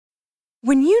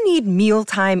When you need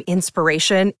mealtime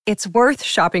inspiration, it's worth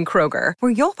shopping Kroger,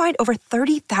 where you'll find over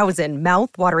 30,000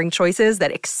 mouth-watering choices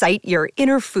that excite your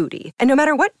inner foodie. And no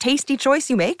matter what tasty choice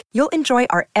you make, you'll enjoy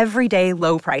our everyday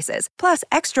low prices, plus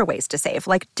extra ways to save,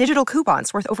 like digital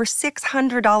coupons worth over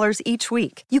 $600 each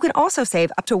week. You can also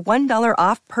save up to $1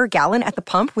 off per gallon at the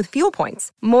pump with fuel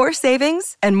points. More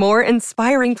savings and more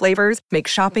inspiring flavors make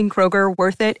shopping Kroger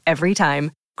worth it every time.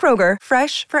 Kroger,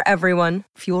 fresh for everyone.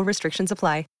 Fuel restrictions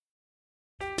apply.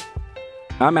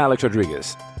 I'm Alex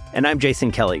Rodriguez. And I'm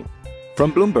Jason Kelly.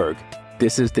 From Bloomberg,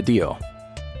 this is The Deal.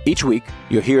 Each week,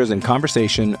 you'll hear us in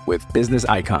conversation with business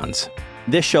icons.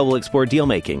 This show will explore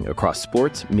deal-making across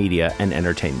sports, media, and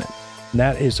entertainment.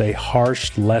 That is a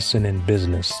harsh lesson in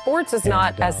business. Sports is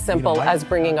not as simple as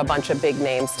bringing a bunch of big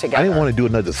names together. I didn't want to do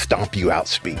another stomp you out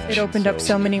speech. It opened up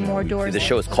so many more doors. The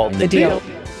show is called The Deal.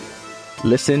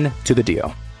 Listen to The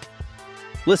Deal.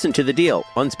 Listen to The Deal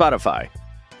on Spotify.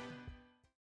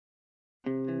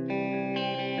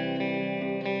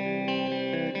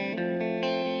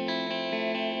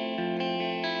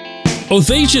 Oh,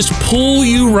 they just pull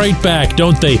you right back,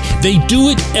 don't they? They do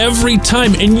it every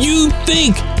time, and you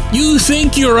think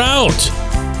you're out.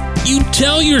 You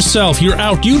tell yourself you're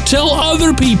out. You tell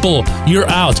other people you're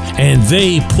out, and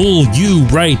they pull you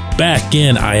right back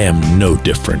in. I am no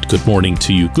different. Good morning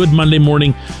to you. Good Monday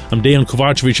morning. I'm Dejan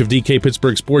Kovacevic of DK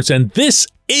Pittsburgh Sports, and this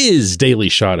is Daily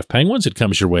Shot of Penguins. It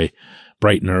comes your way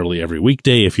bright and early every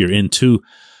weekday. If you're into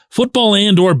football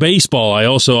and or baseball, I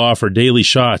also offer daily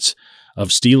shots of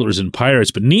Steelers and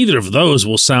Pirates, but neither of those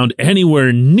will sound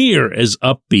anywhere near as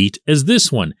upbeat as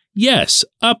this one. Yes,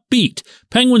 upbeat.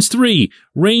 Penguins 3,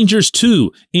 Rangers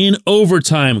 2 in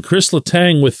overtime. Chris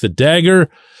Letang with the dagger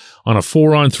on a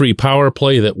 4-on-3 power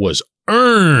play that was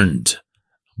earned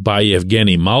by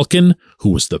Evgeny Malkin,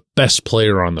 who was the best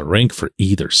player on the rink for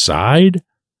either side.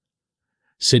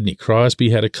 Sidney Crosby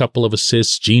had a couple of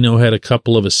assists. Gino had a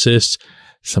couple of assists.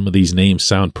 Some of these names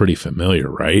sound pretty familiar,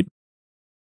 right?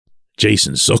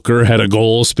 Jason Zucker had a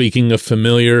goal, speaking of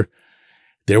familiar.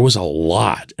 There was a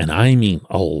lot, and I mean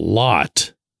a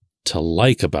lot, to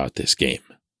like about this game.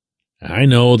 I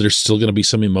know there's still going to be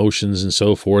some emotions and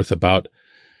so forth about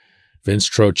Vince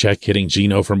Trocheck hitting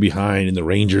Gino from behind and the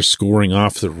Rangers scoring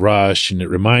off the rush, and it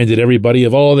reminded everybody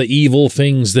of all the evil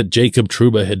things that Jacob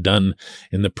Trouba had done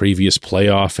in the previous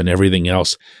playoff and everything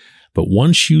else. But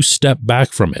once you step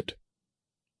back from it,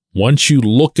 once you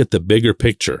look at the bigger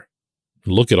picture,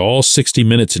 look at all 60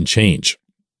 minutes and change,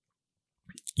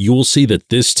 you will see that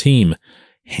this team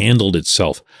handled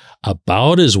itself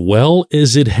about as well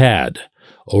as it had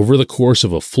over the course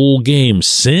of a full game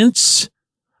since,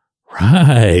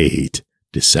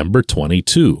 December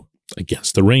 22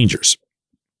 against the Rangers.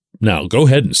 Now, go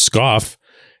ahead and scoff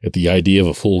at the idea of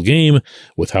a full game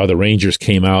with how the Rangers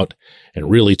came out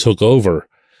and really took over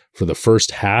for the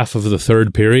first half of the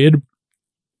third period.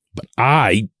 But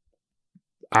I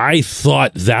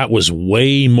thought that was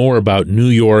way more about New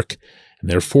York and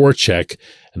their forecheck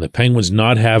and the Penguins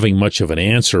not having much of an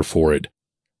answer for it.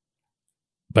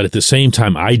 But at the same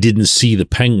time, I didn't see the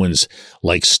Penguins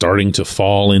like starting to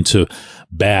fall into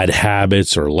bad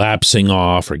habits or lapsing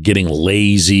off or getting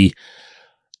lazy.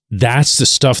 That's the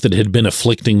stuff that had been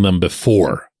afflicting them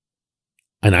before.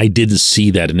 And I didn't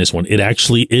see that in this one. It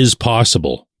actually is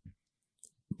possible,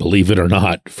 believe it or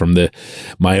not, from the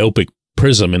myopic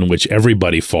prism in which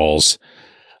everybody falls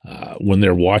when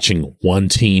they're watching one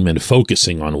team and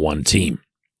focusing on one team,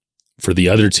 for the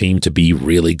other team to be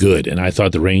really good. And I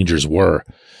thought the Rangers were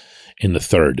in the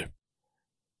third.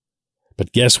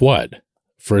 But guess what?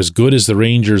 For as good as the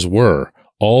Rangers were,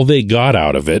 all they got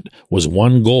out of it was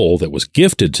one goal that was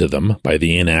gifted to them by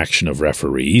the inaction of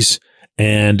referees.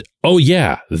 And, oh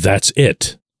yeah, that's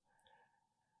it.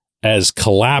 As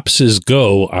collapses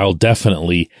go, I'll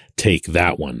definitely take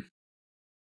that one.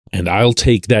 And I'll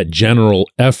take that general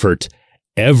effort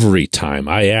every time.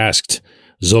 I asked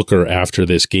Zucker after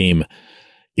this game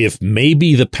if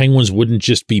maybe the Penguins wouldn't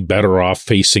just be better off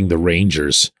facing the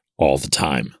Rangers all the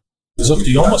time. Zucker,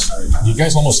 do you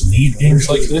guys almost need games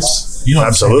like this? You know,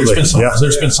 absolutely. There's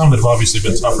been some that have obviously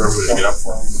been tough for everybody to get up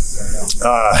for.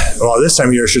 Well, this time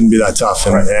of year shouldn't be that tough,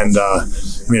 and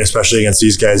I mean, especially against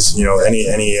these guys. You know, any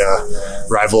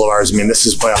rival of ours. I mean, this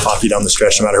is playoff hockey down the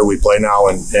stretch, no matter who we play now,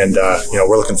 and you know,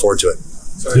 we're looking forward to it.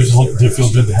 Did it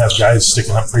feel good to have guys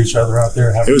sticking up for each other out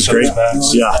there? It was great.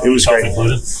 Yeah, it was great.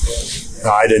 Included?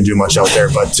 I didn't do much out there,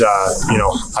 but you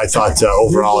know, I thought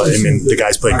overall, I mean, the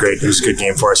guys played great. It was a good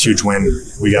game for us, huge win.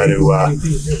 We got to,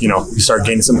 you know, start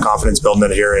gaining some confidence, building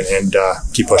it here, and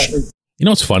keep pushing. You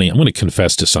know what's funny? I'm going to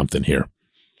confess to something here.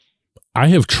 I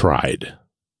have tried,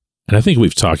 and I think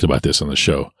we've talked about this on the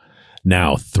show,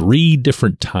 now 3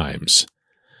 different times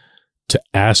to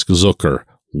ask Zucker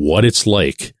what it's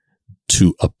like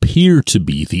to appear to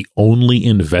be the only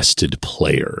invested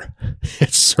player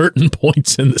at certain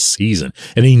points in the season.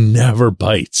 And he never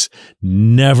bites,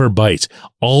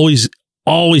 always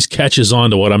catches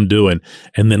on to what I'm doing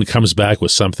and then comes back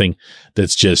with something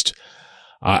that's just,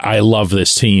 I love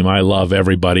this team. I love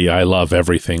everybody. I love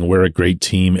everything. We're a great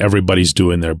team. Everybody's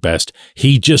doing their best.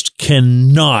 He just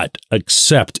cannot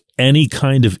accept any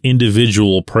kind of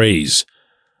individual praise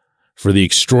for the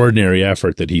extraordinary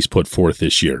effort that he's put forth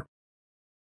this year.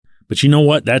 But you know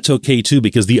what? That's okay too,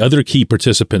 because the other key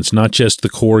participants, not just the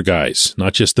core guys,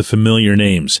 not just the familiar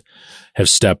names, have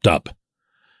stepped up.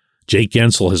 Jake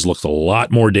Guentzel has looked a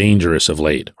lot more dangerous of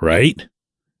late, right?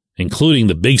 Including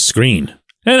the big screen.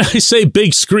 And I say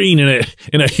big screen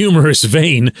in a humorous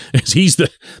vein, as he's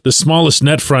the smallest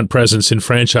net front presence in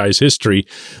franchise history,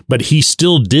 but he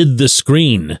still did the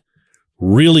screen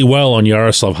really well on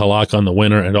Yaroslav Halak on the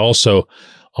winner and also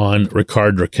on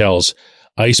Ricard Raquel's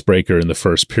icebreaker in the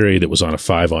first period that was on a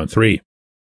 5-on-3.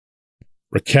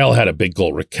 Raquel had a big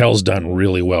goal. Raquel's done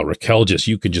really well. Raquel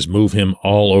you can just move him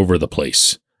all over the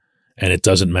place. And it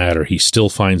doesn't matter. He still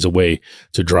finds a way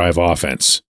to drive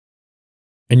offense.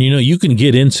 And you can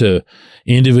get into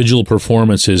individual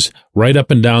performances right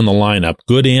up and down the lineup,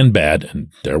 good and bad.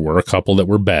 And there were a couple that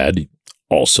were bad.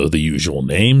 Also the usual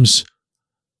names.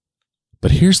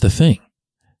 But here's the thing.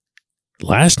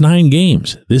 Last 9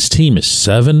 games, this team is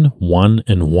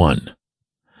 7-1-1.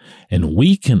 And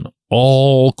we can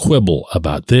all quibble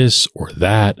about this or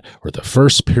that, or the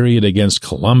first period against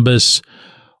Columbus,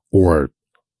 or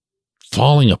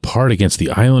falling apart against the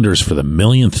Islanders for the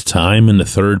millionth time in the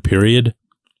third period.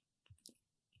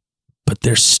 But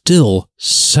they're still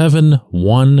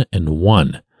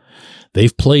 7-1-1.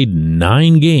 They've played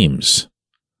 9 games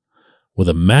with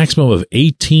a maximum of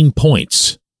 18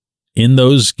 points in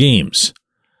those games,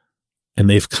 and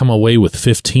they've come away with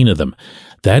 15 of them.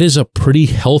 That is a pretty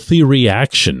healthy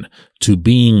reaction to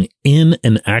being in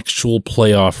an actual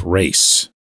playoff race.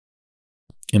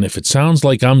 And if it sounds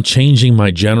like I'm changing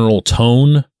my general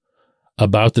tone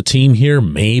about the team here,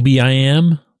 maybe I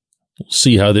am. We'll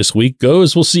see how this week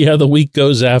goes. We'll see how the week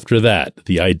goes after that.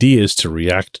 The idea is to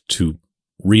react to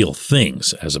real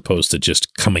things as opposed to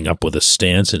just coming up with a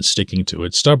stance and sticking to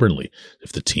it stubbornly.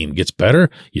 If the team gets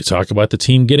better, you talk about the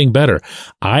team getting better.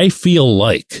 I feel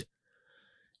like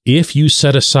if you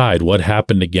set aside what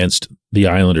happened against the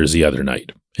Islanders the other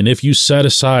night, and if you set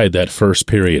aside that first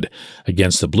period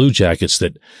against the Blue Jackets,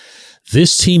 that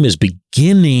this team is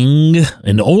beginning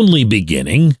and only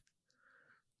beginning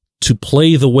to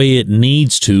play the way it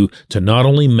needs to not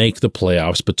only make the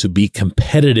playoffs, but to be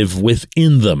competitive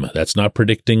within them. That's not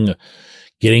predicting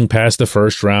getting past the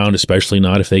first round, especially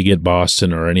not if they get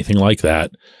Boston or anything like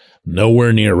that.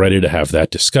 Nowhere near ready to have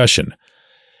that discussion.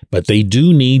 But they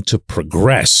do need to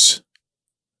progress.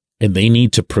 And they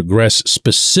need to progress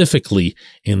specifically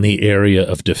in the area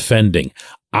of defending.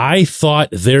 I thought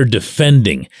their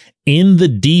defending in the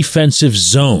defensive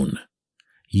zone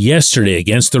yesterday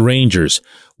against the Rangers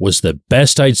was the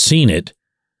best I'd seen it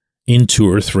in 2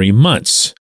 or 3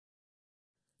 months.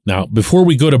 Now, before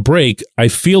we go to break, I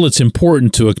feel it's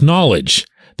important to acknowledge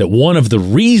that one of the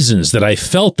reasons that I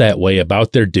felt that way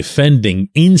about their defending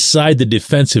inside the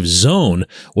defensive zone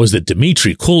was that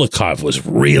Dmitry Kulikov was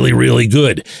really, really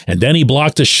good. And then he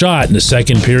blocked a shot in the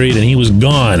second period and he was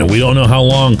gone. And we don't know how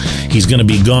long he's going to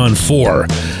be gone for.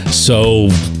 So,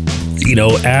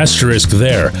 asterisk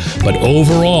there. But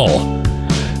overall,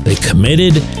 they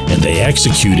committed and they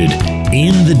executed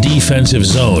in the defensive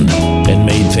zone and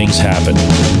made things happen.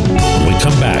 When we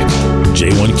come back,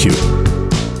 J1Q.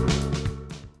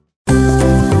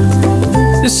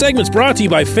 This segment's brought to you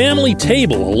by Family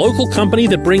Table, a local company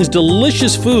that brings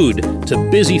delicious food to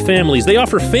busy families. They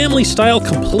offer family-style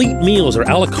complete meals or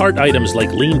a la carte items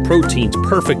like lean proteins,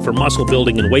 perfect for muscle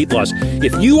building and weight loss.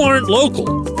 If you aren't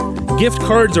local, gift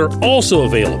cards are also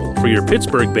available for your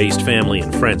Pittsburgh-based family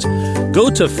and friends.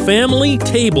 Go to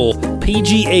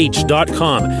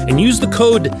FamilyTablePGH.com and use the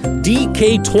code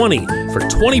DK20 for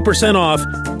 20% off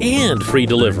and free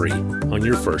delivery on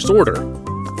your first order.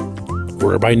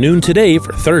 Order by noon today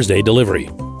for Thursday delivery.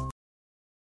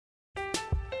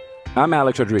 I'm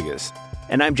Alex Rodriguez.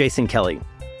 And I'm Jason Kelly.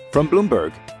 From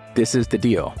Bloomberg, this is The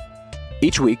Deal.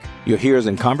 Each week, you'll hear us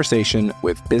in conversation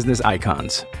with business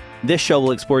icons. This show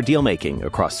will explore deal-making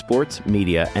across sports,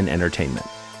 media, and entertainment.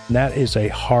 That is a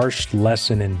harsh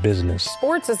lesson in business.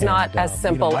 Sports is not as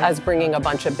simple as bringing a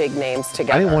bunch of big names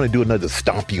together. I didn't want to do another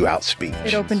stomp you out speech.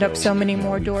 It opened up so many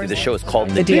more doors. The show is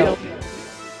called The Deal.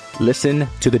 Listen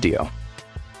to The Deal.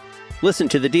 Listen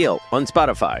to The Deal on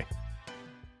Spotify.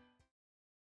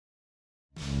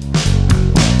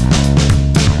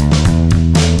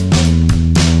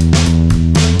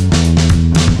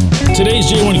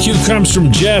 J1Q comes from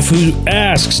Jeff, who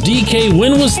asks, DK,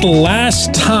 when was the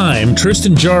last time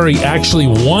Tristan Jarry actually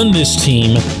won this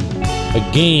team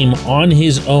a game on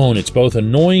his own? It's both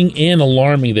annoying and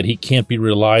alarming that he can't be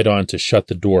relied on to shut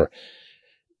the door.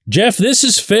 Jeff, this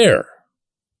is fair.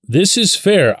 This is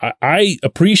fair. I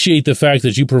appreciate the fact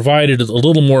that you provided a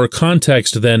little more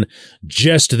context than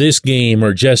just this game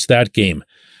or just that game.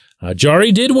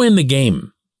 Jarry did win the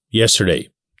game yesterday.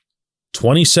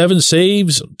 27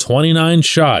 saves, 29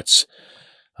 shots.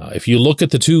 If you look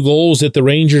at the 2 goals that the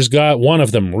Rangers got, one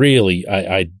of them really,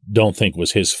 I don't think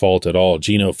was his fault at all.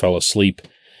 Gino fell asleep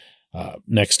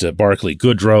next to Barclay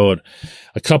Goodrow.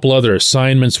 A couple other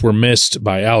assignments were missed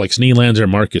by Alex Nylander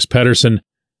and Marcus Pettersson.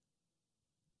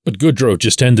 But Goodrow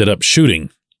just ended up shooting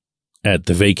at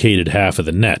the vacated half of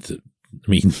the net.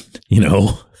 I mean,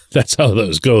 that's how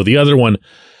those go. The other one,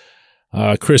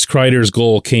 Chris Kreider's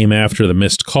goal came after the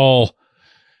missed call,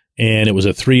 and it was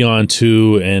a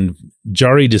 3-on-2, and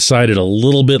Jarry decided a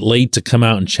little bit late to come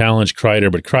out and challenge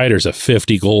Kreider, but Kreider's a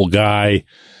 50-goal guy.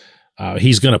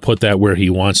 He's going to put that where he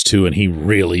wants to, and he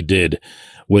really did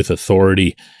with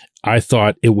authority. I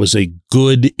thought it was a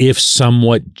good, if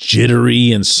somewhat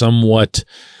jittery and somewhat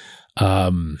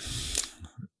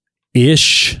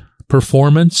ish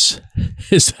performance.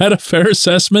 Is that a fair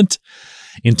assessment?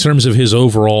 In terms of his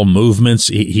overall movements,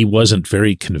 he wasn't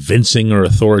very convincing or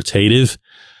authoritative.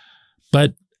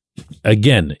 But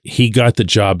again, he got the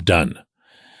job done.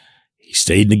 He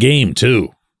stayed in the game, too.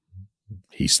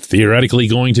 He's theoretically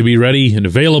going to be ready and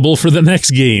available for the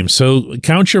next game. So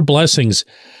count your blessings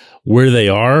where they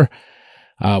are.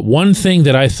 One thing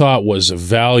that I thought was of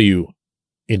value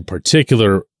in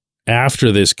particular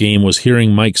after this game was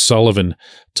hearing Mike Sullivan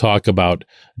talk about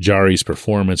Jarry's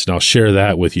performance, and I'll share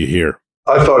that with you here.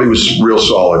 I thought he was real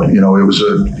solid. It was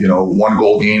a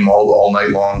 1-goal game all night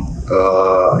long.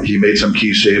 He made some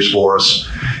key saves for us.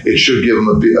 It should give him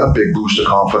a big boost of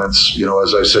confidence.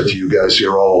 As I said to you guys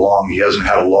here all along, he hasn't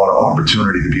had a lot of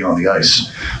opportunity to be on the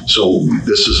ice. So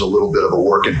this is a little bit of a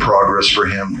work in progress for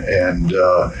him. And,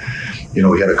 he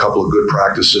had a couple of good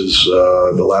practices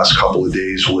the last couple of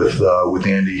days with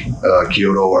Andy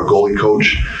Chiodo, our goalie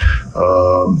coach.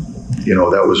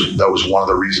 That was one of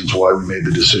the reasons why we made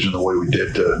the decision the way we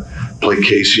did to play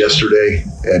Case yesterday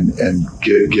and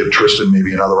give Tristan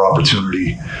maybe another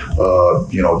opportunity,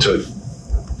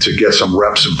 to get some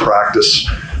reps in practice,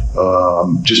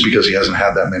 just because he hasn't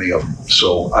had that many of them.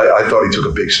 So I thought he took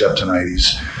a big step tonight.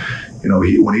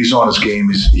 When he's on his game,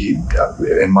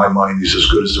 in my mind, he's as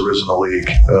good as there is in the league.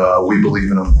 We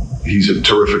believe in him. He's a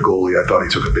terrific goalie. I thought he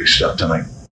took a big step tonight.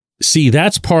 See,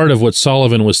 that's part of what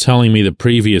Sullivan was telling me the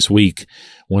previous week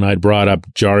when I'd brought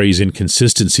up Jarry's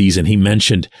inconsistencies, and he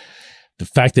mentioned the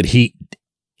fact that he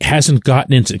hasn't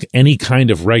gotten into any kind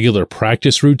of regular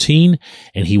practice routine,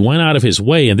 and he went out of his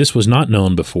way, and this was not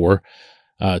known before,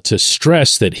 to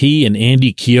stress that he and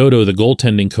Andy Chiodo, the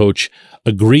goaltending coach,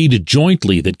 agreed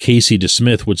jointly that Casey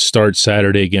DeSmith would start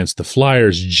Saturday against the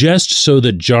Flyers just so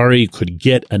that Jarry could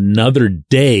get another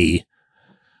day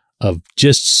of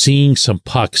just seeing some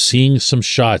pucks, seeing some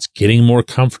shots, getting more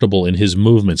comfortable in his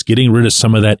movements, getting rid of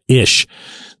some of that ish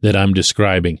that I'm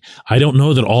describing. I don't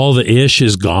know that all the ish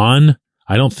is gone.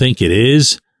 I don't think it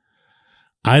is.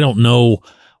 I don't know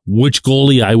which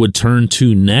goalie I would turn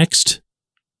to next,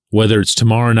 whether it's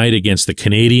tomorrow night against the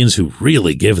Canadians, who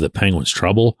really give the Penguins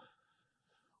trouble,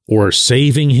 or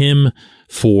saving him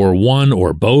for one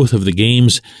or both of the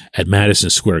games at Madison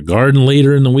Square Garden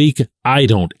later in the week. I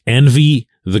don't envy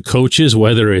the coaches,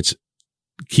 whether it's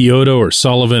Chiodo or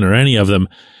Sullivan or any of them,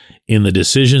 in the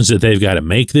decisions that they've got to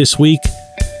make this week.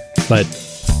 But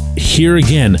here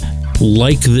again,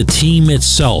 like the team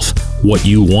itself, what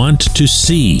you want to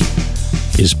see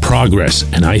is progress.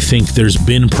 And I think there's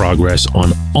been progress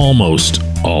on almost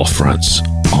all fronts.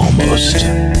 Almost.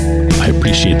 I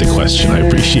appreciate the question. I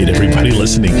appreciate everybody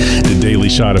listening to Daily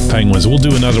Shot of Penguins. We'll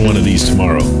do another one of these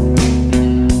tomorrow.